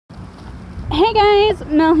Hey guys,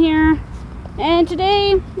 Mel here, and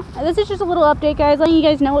today, this is just a little update, guys, letting you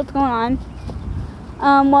guys know what's going on.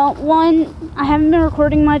 Well, one, I haven't been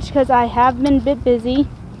recording much because I have been a bit busy.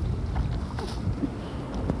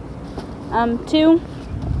 Two,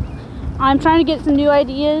 I'm trying to get some new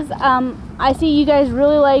ideas. I see you guys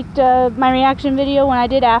really liked my reaction video when I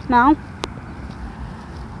did AFMAL.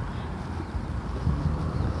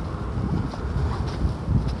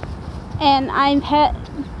 And I'm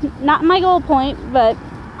not my goal point, but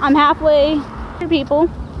I'm halfway to people,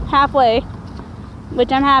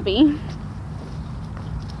 which I'm happy.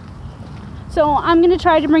 So I'm gonna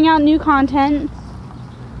try to bring out new content.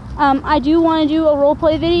 I do want to do a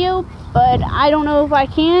roleplay video, but I don't know if I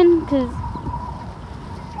can, because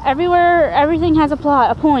everything has a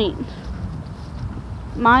plot, a point.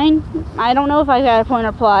 Mine, I don't know if I got a point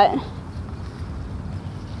or plot.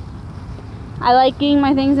 I like getting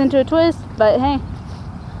my things into a twist, but hey,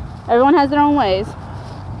 everyone has their own ways.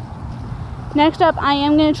 Next up, I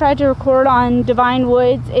am going to try to record on Divine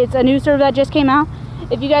Woods. It's a new server that just came out.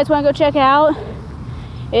 If you guys want to go check it out,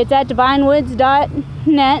 it's at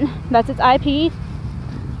divinewoods.net. That's its IP.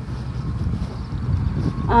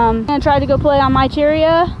 I'm going to try to go play on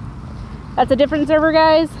Myteria. That's a different server,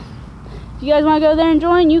 guys. If you guys want to go there and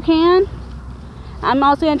join, you can. I'm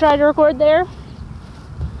also going to try to record there,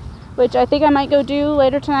 which I think I might go do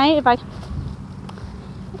later tonight, if I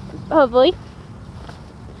hopefully.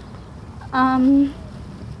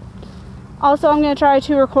 Also, I'm going to try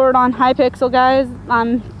to record on Hypixel, guys.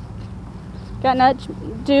 Got nuts to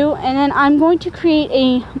do, and then I'm going to create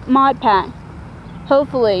a mod pack,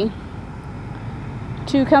 hopefully,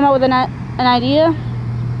 to come up with an idea.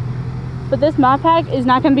 But this mod pack is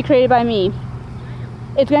not going to be created by me.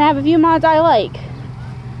 It's going to have a few mods I like,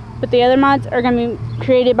 but the other mods are going to be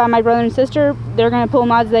created by my brother and sister. They're going to pull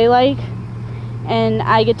mods they like, and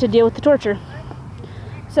I get to deal with the torture.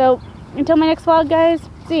 So, until my next vlog, guys,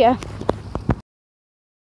 see ya.